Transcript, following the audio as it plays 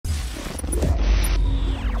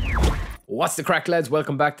What's the crack, lads?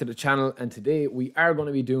 Welcome back to the channel, and today we are going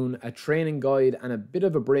to be doing a training guide and a bit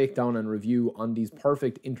of a breakdown and review on these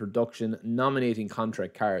perfect introduction nominating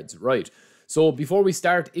contract cards. Right, so before we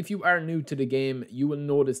start, if you are new to the game, you will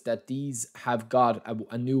notice that these have got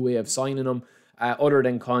a new way of signing them other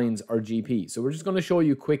than coins or GP. So we're just going to show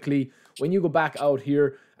you quickly. When you go back out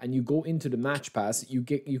here and you go into the match pass, you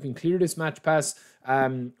can clear this match pass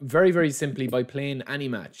very simply by playing any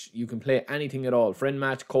match. You can play anything at all, friend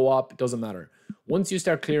match, co-op, it doesn't matter. Once you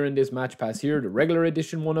start clearing this match pass here, the regular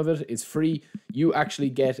edition one of it is free. You actually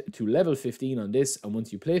get to level 15 on this, and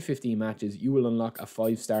once you play 15 matches, you will unlock a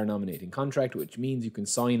 5-star nominating contract, which means you can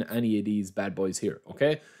sign any of these bad boys here,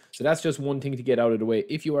 okay? So that's just one thing to get out of the way.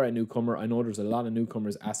 If you are a newcomer, I know there's a lot of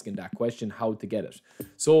newcomers asking that question, how to get it.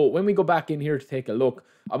 So when we go back in here to take a look,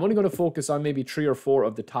 I'm only going to focus on maybe 3 or 4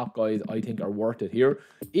 of the top guys I think are worth it here.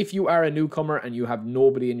 If you are a newcomer and you have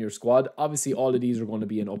nobody in your squad, obviously all of these are going to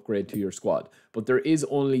be an upgrade to your squad. But there is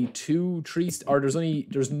only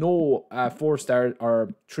there's no 4-star or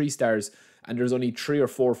 3 stars, and there's only 3 or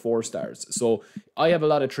 4 4-stars. So I have a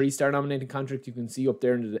lot of 3-star nominating contracts. You can see up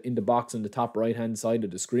there in the box on the top right hand side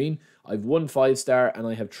of the screen. I've 1 5-star and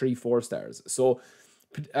I have 3 4-stars. So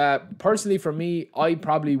personally for me, I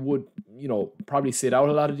probably would, probably sit out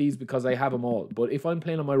a lot of these because I have them all. But if I'm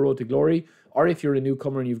playing on my road to glory, or if you're a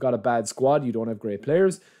newcomer and you've got a bad squad, you don't have great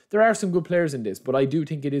players, there are some good players in this, but I do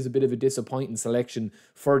think it is a bit of a disappointing selection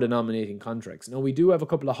for the nominating contracts. Now, we do have a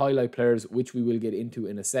couple of highlight players, which we will get into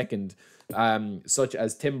in a second, such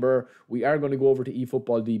as Timber. We are going to go over to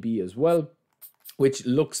eFootball DB as well, which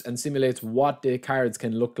looks and simulates what the cards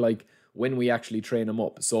can look like when we actually train him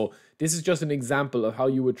up. So this is just an example of how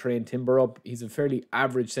you would train Timber up. He's a fairly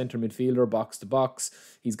average centre midfielder, box to box.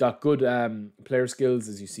 He's got good player skills,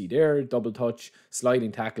 as you see there. Double touch,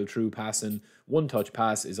 sliding tackle, true passing. 1-touch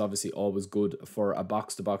pass is obviously always good for a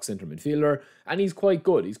box to box centre midfielder. And he's quite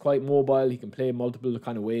good. He's quite mobile. He can play multiple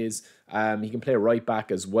kind of ways. He can play right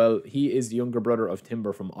back as well. He is the younger brother of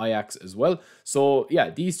Timber from Ajax as well. So yeah,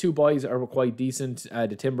 these two boys are quite decent.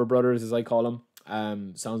 The Timber brothers, as I call them.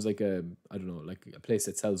 Sounds like I don't know, like a place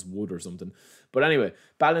that sells wood or something. But anyway,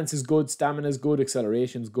 balance is good, stamina is good,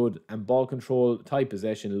 acceleration is good, and ball control, tight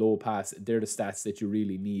possession, low pass, they're the stats that you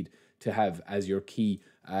really need to have as your key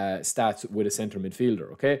stats with a centre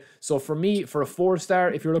midfielder, okay? So for me, for a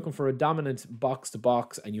 4-star, if you're looking for a dominant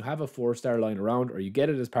box-to-box and you have a 4-star lying around, or you get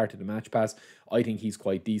it as part of the match pass, I think he's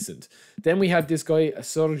quite decent. Then we have this guy,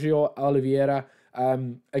 Sergio Oliveira.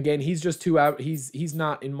 Again, he's just too out. He's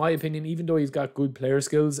not, in my opinion, even though he's got good player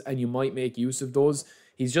skills and you might make use of those,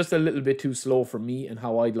 he's just a little bit too slow for me and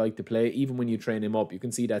how I'd like to play. Even when you train him up, you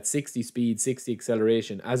can see that 60 speed, 60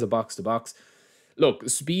 acceleration as a box-to-box. Look,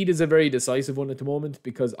 speed is a very decisive one at the moment,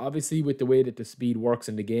 because obviously with the way that the speed works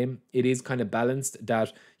in the game, it is kind of balanced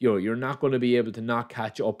that, you're not going to be able to not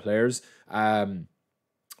catch up players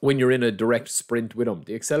when you're in a direct sprint with them.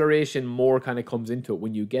 The acceleration more kind of comes into it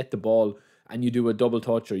when you get the ball and you do a double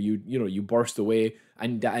touch, or you burst away,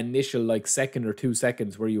 and the initial like second or 2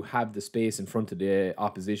 seconds where you have the space in front of the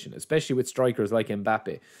opposition, especially with strikers like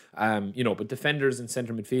Mbappe, but defenders and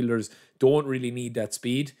centre midfielders don't really need that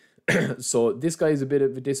speed. So this guy is a bit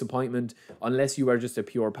of a disappointment unless you are just a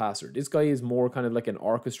pure passer. This guy is more kind of like an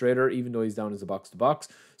orchestrator, even though he's down as a box-to-box.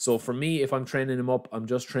 So for me, if I'm training him up, I'm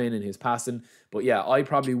just training his passing. But yeah, I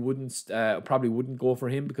probably wouldn't go for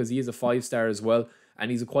him because he is a 5-star as well. And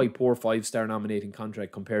he's a quite poor 5-star nominating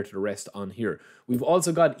contract compared to the rest on here. We've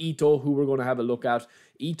also got Ito, who we're going to have a look at.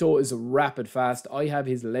 Ito is a rapid fast. I have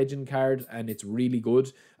his legend card and it's really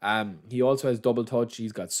good. He also has double touch.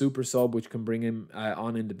 He's got super sub, which can bring him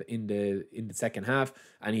on in the second half,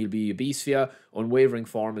 and he'll be a beast for you. Unwavering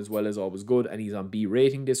form as well is always good, and he's on B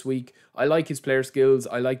rating this week. I like his player skills.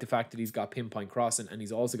 I like the fact that he's got pinpoint crossing, and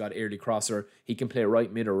he's also got early crosser. He can play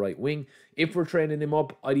right mid or right wing. If we're training him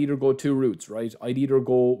up, I'd either go 2 routes, right? I'd either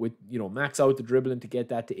go with, max out the dribbling to get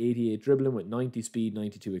that to 88 dribbling with 90 speed,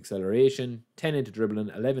 92 acceleration, 10 into dribbling,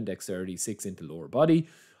 11 dexterity, 6 into lower body.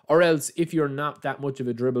 Or else, if you're not that much of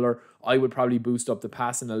a dribbler, I would probably boost up the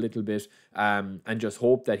passing a little bit and just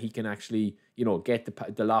hope that he can actually, get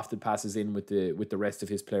the lofted passes in with the rest of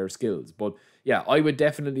his player skills. But yeah, I would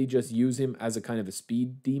definitely just use him as a kind of a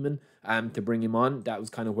speed demon to bring him on. That was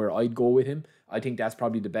kind of where I'd go with him. I think that's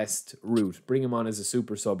probably the best route. Bring him on as a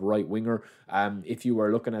super sub right winger. If you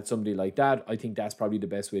were looking at somebody like that, I think that's probably the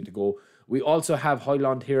best way to go. We also have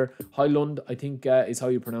Højlund here. Højlund, I think is how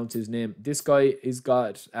you pronounce his name. This guy has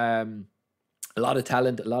got a lot of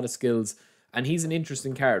talent, a lot of skills, and he's an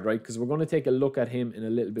interesting card, right? Because we're going to take a look at him in a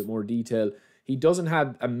little bit more detail. He doesn't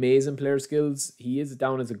have amazing player skills. He is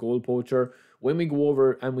down as a goal poacher. When we go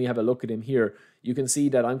over and we have a look at him here, you can see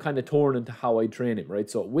that I'm kind of torn into how I train him, right?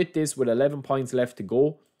 So with this, with 11 points left to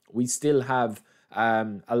go, we still have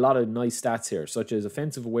a lot of nice stats here, such as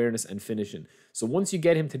offensive awareness and finishing. So once you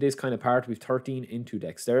get him to this kind of part, we've 13 into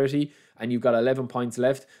dexterity, and you've got 11 points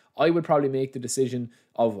left, I would probably make the decision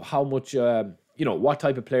of how much, what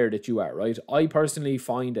type of player that you are, right? I personally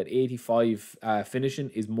find that 85 finishing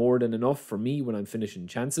is more than enough for me when I'm finishing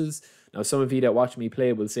chances. Now, some of you that watch me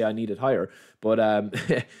play will say I need it higher, but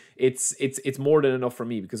it's more than enough for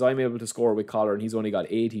me because I'm able to score with Collar and he's only got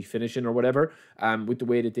 80 finishing or whatever. With the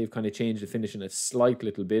way that they've kind of changed the finishing a slight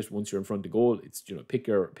little bit once you're in front of goal, it's pick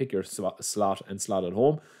your slot and slot at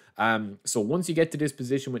home. So once you get to this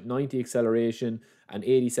position with 90 acceleration and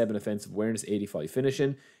 87 offensive awareness, 85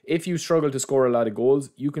 finishing, if you struggle to score a lot of goals,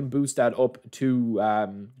 you can boost that up to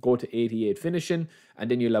go to 88 finishing, and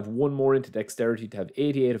then you'll have one more into dexterity to have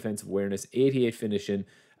 88 offensive awareness, 88 finishing,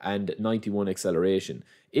 and 91 acceleration.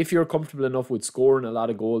 If you're comfortable enough with scoring a lot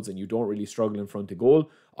of goals and you don't really struggle in front of goal,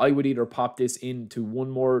 I would either pop this into one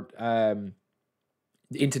more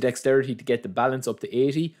into dexterity to get the balance up to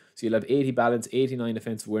 80. So you'll have 80 balance, 89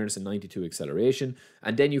 defensive awareness, and 92 acceleration.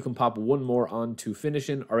 And then you can pop one more onto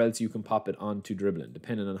finishing, or else you can pop it onto dribbling,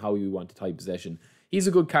 depending on how you want to type possession. He's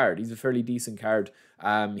a good card. He's a fairly decent card.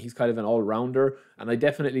 He's kind of an all-rounder. And I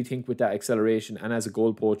definitely think with that acceleration and as a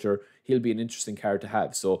goal poacher, he'll be an interesting card to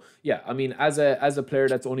have. So, yeah, I mean, as a player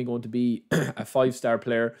that's only going to be a 5-star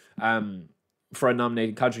player, for a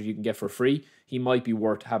nominated contract you can get for free, he might be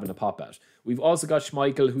worth having a pop at. We've also got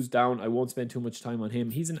Schmeichel, who's down. I won't spend too much time on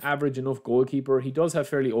him. He's an average enough goalkeeper. He does have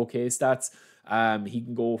fairly okay stats. He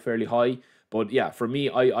can go fairly high. But yeah, for me,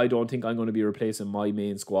 I don't think I'm going to be replacing my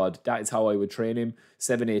main squad. That is how I would train him.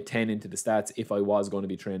 7, 8, 10 into the stats if I was going to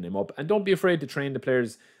be training him up. And don't be afraid to train the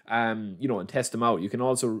players, and test them out. You can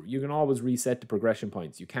always reset the progression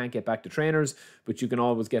points. You can't get back to trainers, but you can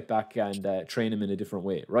always get back and train them in a different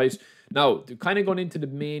way, right? Now, kind of going into the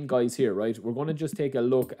main guys here, right? We're going to just take a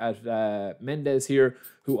look at Mendes here,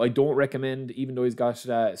 who I don't recommend, even though he's got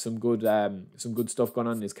some good stuff going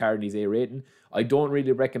on in his card and his A rating. I don't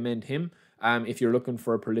really recommend him. If you're looking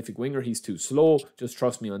for a prolific winger, he's too slow. Just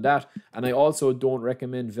trust me on that. And I also don't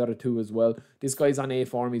recommend Veretout as well. This guy's on A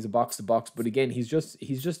form. He's a box-to-box. But again, he's just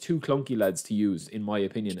too clunky, lads, to use, in my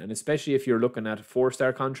opinion. And especially if you're looking at a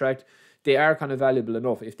 4-star contract, they are kind of valuable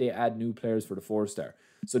enough if they add new players for the 4-star.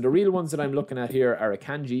 So the real ones that I'm looking at here are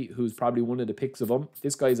Akanji, who's probably one of the picks of them.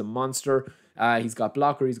 This guy's a monster. He's got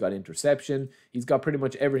blocker. He's got interception. He's got pretty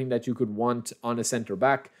much everything that you could want on a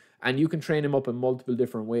centre-back. And you can train him up in multiple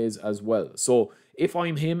different ways as well. So if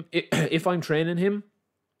I'm training him,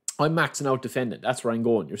 I'm maxing out defending. That's where I'm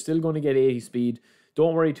going. You're still going to get 80 speed.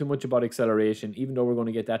 Don't worry too much about acceleration, even though we're going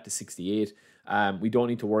to get that to 68. We don't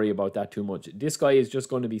need to worry about that too much. This guy is just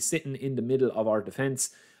going to be sitting in the middle of our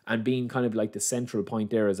defense and being kind of like the central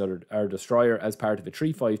point there as our destroyer as part of a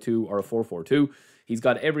 3-5-2 or a 4-4-2. He's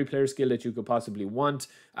got every player skill that you could possibly want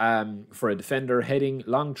for a defender: heading,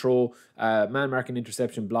 long throw, man marking,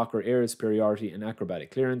 interception, blocker, area superiority, and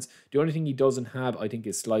acrobatic clearance. The only thing he doesn't have, I think,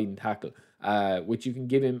 is slide and tackle, which you can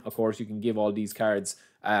give him. Of course, you can give all these cards,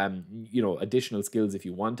 additional skills if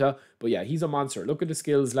you want to. But yeah, he's a monster. Look at the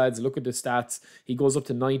skills, lads. Look at the stats. He goes up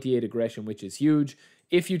to 98 aggression, which is huge.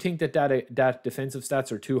 If you think that defensive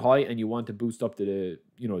stats are too high and you want to boost up the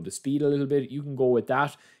speed a little bit, you can go with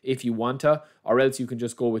that if you want to, or else you can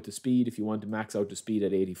just go with the speed if you want to max out the speed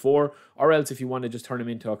at 84, or else if you want to just turn him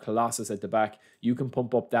into a Colossus at the back, you can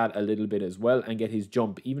pump up that a little bit as well and get his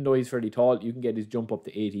jump. Even though he's fairly tall, you can get his jump up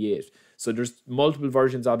to 88. So there's multiple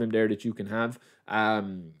versions of him there that you can have.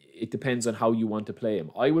 It depends on how you want to play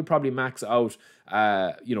him. I would probably max out,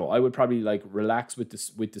 I would probably like relax with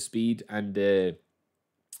the speed and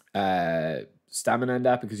stamina and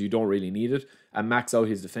that, because you don't really need it, and max out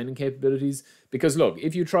his defending capabilities. Because look,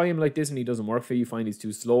 if you try him like this and he doesn't work for you, find he's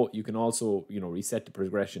too slow, you can also reset the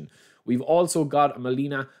progression. We've also got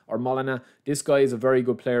Molina. This guy is a very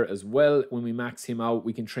good player as well. When we max him out,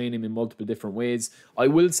 we can train him in multiple different ways. I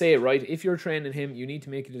will say, right, if you're training him, you need to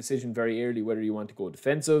make a decision very early whether you want to go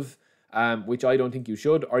defensive, which I don't think you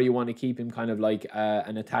should, or you want to keep him kind of like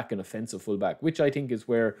an attack and offensive fullback, which I think is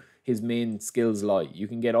where his main skills lie. You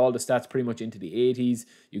can get all the stats pretty much into the 80s.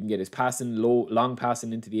 You can get his passing, long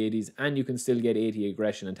passing into the 80s, and you can still get 80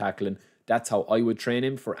 aggression and tackling. That's how I would train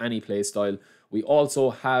him for any play style. We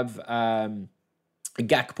also have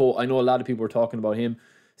Gakpo. I know a lot of people are talking about him.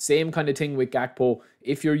 Same kind of thing with Gakpo.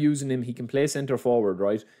 If you're using him, he can play centre forward,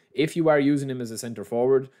 right? If you are using him as a centre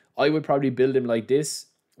forward, I would probably build him like this,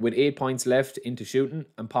 with 8 points left into shooting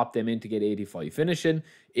and pop them in to get 85 finishing.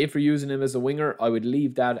 If you're using him as a winger, I would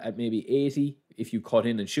leave that at maybe 80 if you cut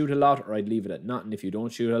in and shoot a lot, or I'd leave it at nothing if you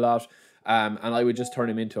don't shoot a lot. And I would just turn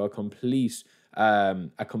him into a complete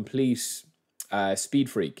speed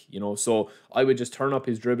freak, you know. So I would just turn up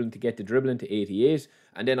his dribbling to get the dribbling to 88,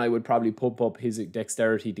 and then I would probably pump up his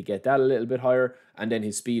dexterity to get that a little bit higher, and then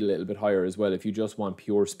his speed a little bit higher as well if you just want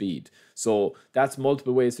pure speed. So that's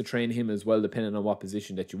multiple ways to train him as well, depending on what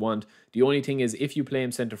position that you want. The only thing is, if you play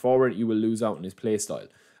him centre forward, you will lose out on his play style.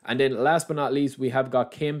 And then last but not least, we have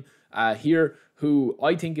got Kim here, who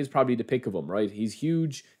I think is probably the pick of him, right? He's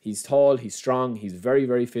huge, he's tall, he's strong, he's very,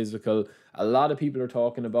 very physical. A lot of people are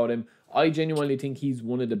talking about him. I genuinely think he's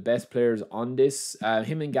one of the best players on this.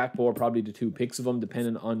 Him and Gakpo are probably the 2 picks of him,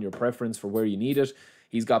 depending on your preference for where you need it.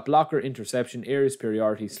 He's got blocker, interception, area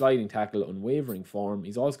superiority, sliding tackle, unwavering form.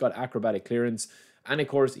 He's also got acrobatic clearance. And of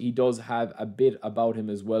course, he does have a bit about him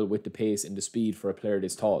as well with the pace and the speed for a player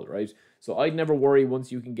this tall, right? So I'd never worry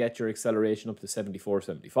once you can get your acceleration up to 74,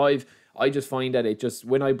 75. I just find that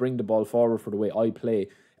when I bring the ball forward for the way I play,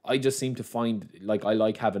 I just seem to find like I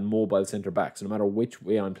like having mobile centre backs no matter which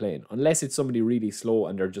way I'm playing. Unless it's somebody really slow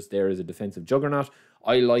and they're just there as a defensive juggernaut,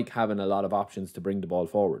 I like having a lot of options to bring the ball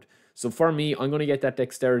forward. So for me, I'm going to get that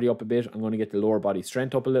dexterity up a bit. I'm going to get the lower body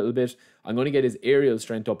strength up a little bit. I'm going to get his aerial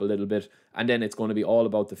strength up a little bit. And then it's going to be all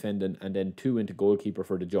about defending, and then 2 into goalkeeper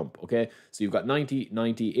for the jump, okay? So you've got 90,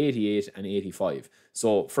 90, 88, and 85.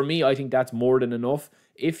 So for me, I think that's more than enough.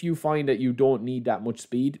 If you find that you don't need that much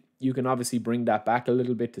speed, you can obviously bring that back a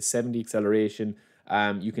little bit to 70 acceleration.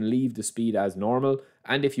 You can leave the speed as normal.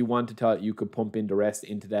 And if you wanted to, you could pump in the rest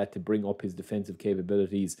into that to bring up his defensive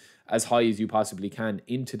capabilities as high as you possibly can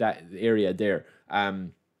into that area there,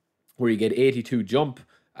 where you get 82 jump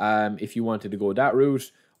if you wanted to go that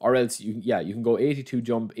route. Or else, you can go 82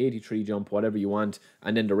 jump, 83 jump, whatever you want,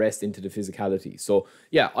 and then the rest into the physicality. So,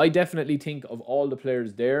 yeah, I definitely think of all the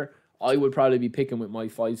players there, I would probably be picking with my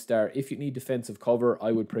 5-star. If you need defensive cover,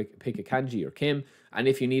 I would pick a Kanji or Kim. And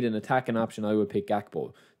if you need an attacking option, I would pick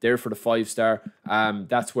Gakpo. There for the 5-star.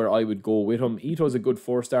 That's where I would go with him. Ito's a good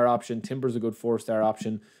 4-star option. Timber's a good 4-star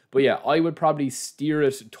option. But yeah, I would probably steer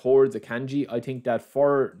it towards a Kanji. I think that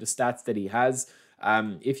for the stats that he has,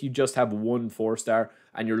 if you just have one 4-star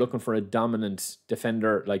and you're looking for a dominant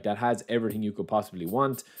defender like that has everything you could possibly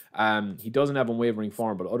want, he doesn't have unwavering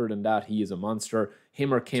form, but other than that, he is a monster.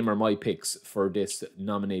 Him or Kim are my picks for this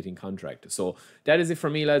nominating contract. So that is it for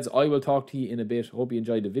me, lads. I will talk to you in a bit. Hope you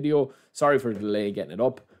enjoyed the video. Sorry for the delay getting it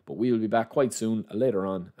up, but we will be back quite soon later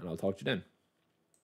on, and I'll talk to you then.